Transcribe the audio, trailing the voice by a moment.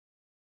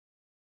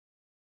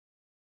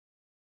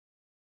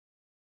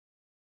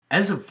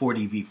As of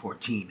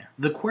 40v14,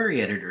 the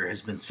query editor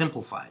has been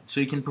simplified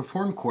so you can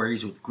perform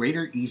queries with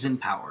greater ease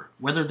and power,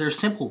 whether they're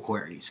simple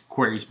queries,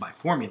 queries by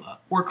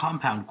formula, or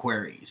compound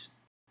queries.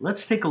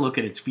 Let's take a look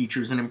at its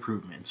features and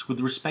improvements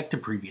with respect to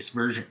previous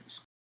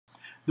versions.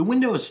 The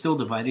window is still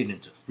divided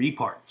into three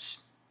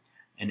parts: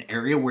 an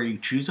area where you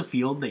choose a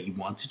field that you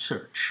want to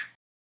search,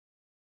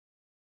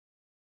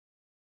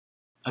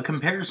 a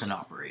comparison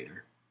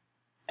operator,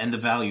 and the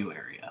value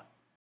area.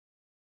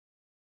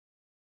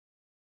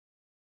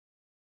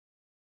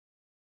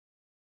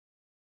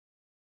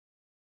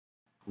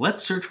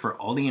 Let's search for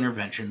all the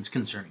interventions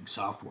concerning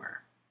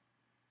software.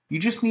 You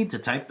just need to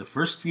type the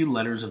first few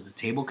letters of the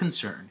table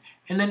concerned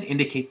and then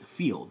indicate the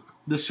field,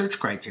 the search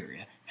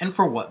criteria, and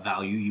for what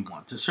value you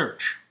want to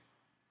search.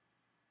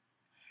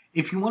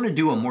 If you want to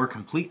do a more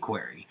complete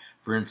query,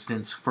 for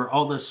instance, for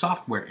all the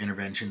software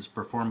interventions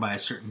performed by a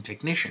certain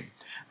technician,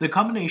 the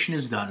combination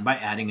is done by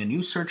adding a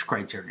new search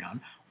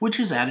criterion,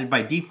 which is added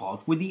by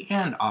default with the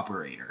AND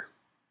operator.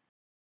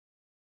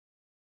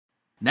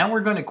 Now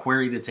we're going to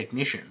query the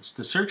technicians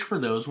to search for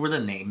those where the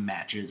name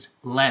matches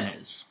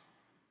Lana's.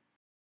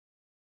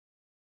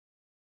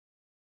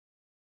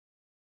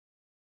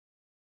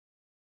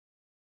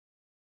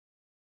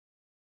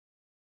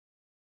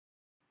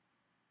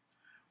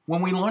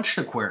 When we launch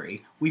the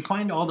query, we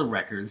find all the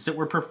records that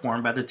were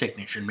performed by the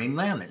technician named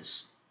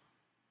Lana's.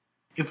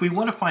 If we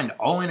want to find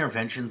all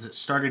interventions that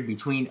started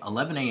between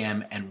 11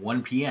 a.m. and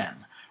 1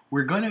 p.m.,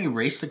 we're going to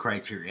erase the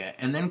criteria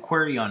and then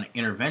query on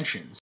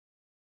interventions.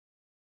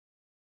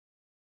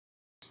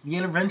 The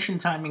intervention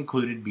time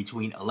included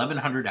between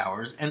 1100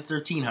 hours and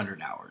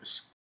 1300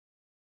 hours.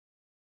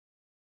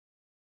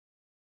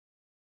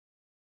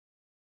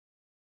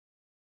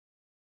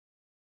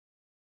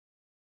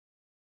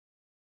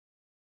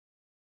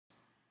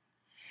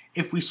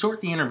 If we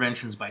sort the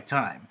interventions by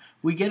time,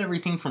 we get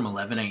everything from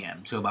 11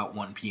 a.m. to about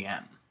 1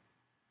 p.m.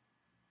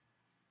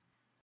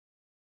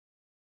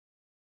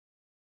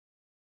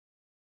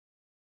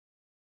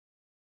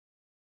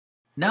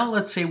 Now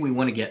let's say we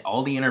want to get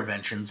all the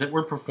interventions that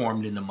were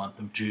performed in the month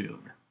of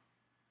June.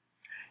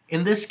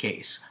 In this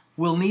case,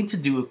 we'll need to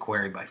do a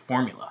query by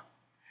formula.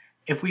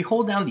 If we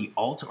hold down the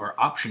Alt or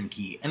Option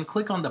key and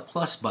click on the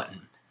plus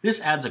button,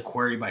 this adds a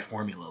query by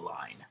formula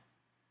line.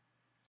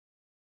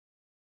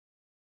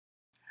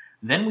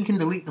 Then we can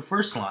delete the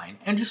first line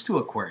and just do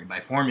a query by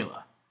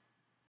formula.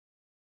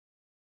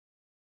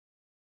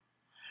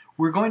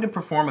 We're going to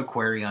perform a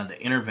query on the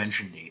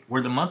intervention date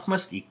where the month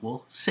must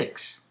equal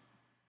 6.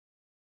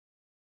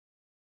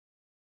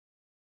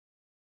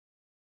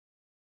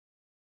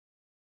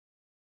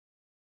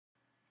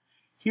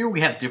 Here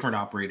we have different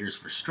operators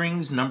for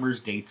strings,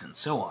 numbers, dates, and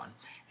so on,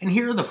 and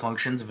here are the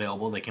functions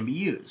available that can be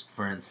used,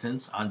 for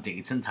instance, on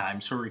dates and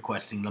times for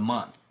requesting the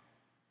month.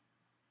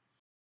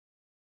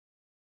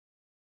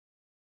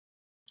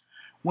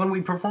 When we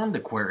perform the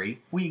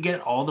query, we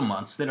get all the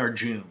months that are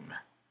June.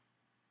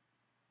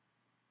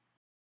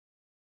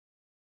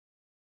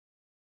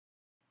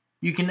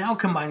 You can now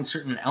combine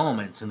certain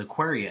elements in the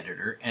query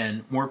editor,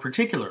 and more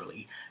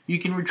particularly, you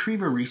can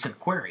retrieve a recent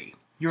query.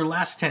 Your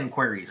last 10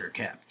 queries are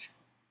kept.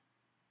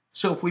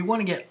 So if we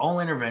want to get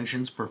all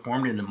interventions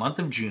performed in the month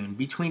of June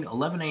between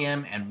 11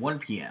 a.m. and 1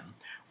 p.m.,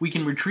 we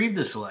can retrieve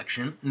the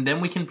selection, and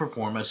then we can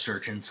perform a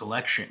search and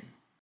selection.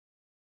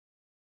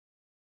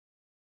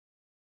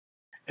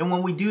 And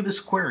when we do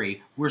this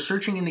query, we're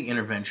searching in the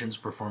interventions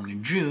performed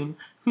in June,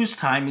 whose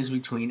time is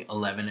between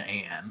 11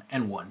 a.m.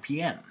 and 1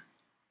 p.m.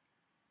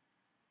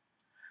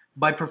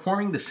 By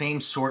performing the same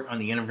sort on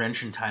the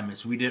intervention time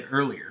as we did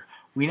earlier,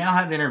 we now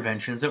have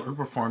interventions that were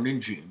performed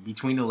in June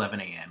between 11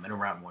 a.m. and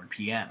around 1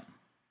 p.m.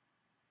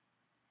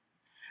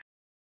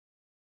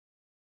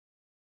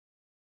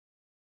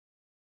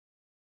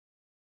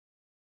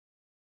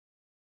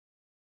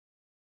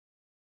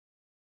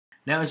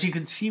 Now, as you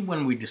can see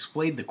when we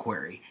displayed the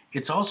query,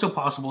 it's also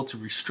possible to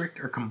restrict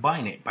or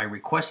combine it by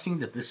requesting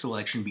that this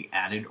selection be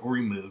added or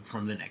removed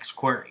from the next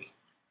query.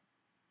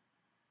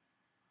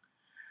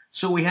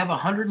 So we have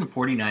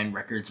 149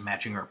 records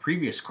matching our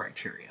previous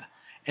criteria,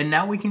 and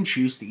now we can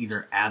choose to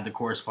either add the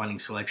corresponding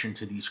selection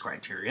to these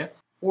criteria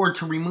or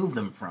to remove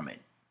them from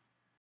it.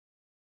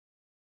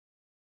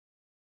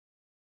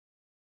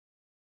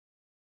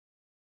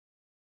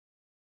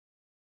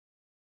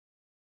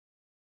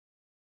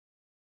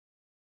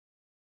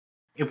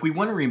 If we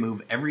want to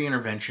remove every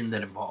intervention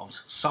that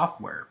involves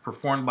software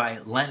performed by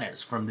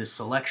Lana's from this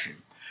selection,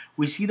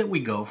 we see that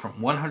we go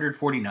from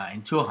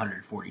 149 to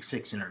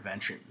 146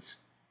 interventions.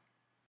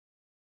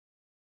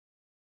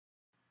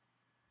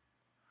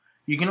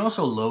 You can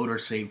also load or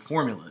save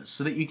formulas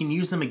so that you can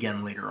use them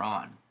again later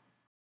on.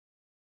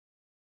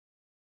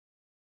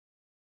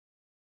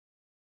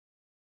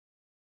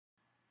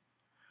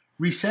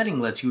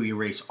 Resetting lets you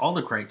erase all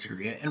the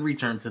criteria and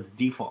return to the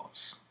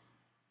defaults.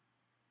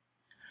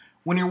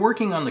 When you're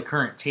working on the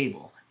current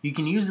table, you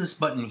can use this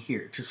button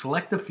here to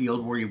select the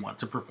field where you want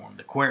to perform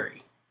the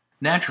query.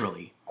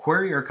 Naturally,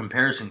 query or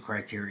comparison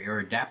criteria are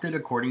adapted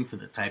according to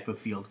the type of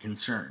field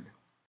concerned.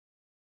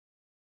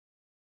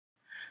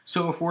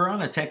 So if we're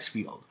on a text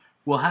field,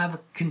 we'll have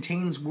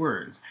contains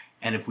words,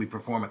 and if we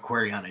perform a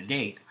query on a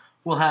date,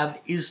 we'll have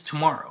is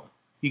tomorrow.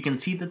 You can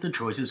see that the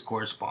choices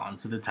correspond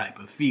to the type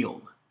of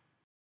field.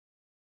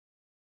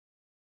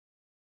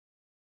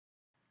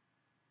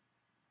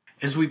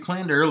 As we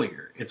planned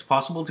earlier, it's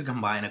possible to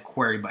combine a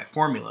query by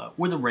formula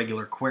with a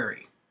regular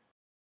query.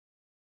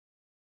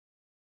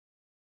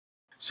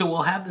 So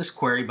we'll have this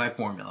query by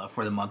formula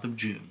for the month of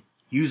June,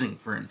 using,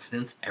 for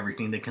instance,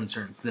 everything that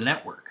concerns the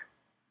network.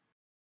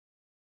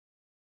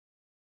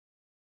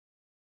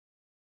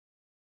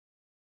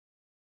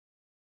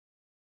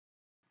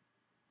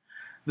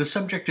 The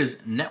subject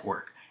is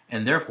network,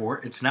 and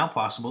therefore it's now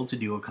possible to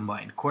do a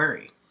combined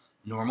query.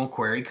 Normal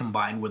query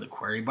combined with a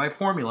query by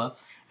formula,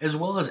 as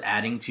well as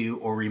adding to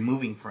or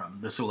removing from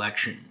the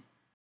selection.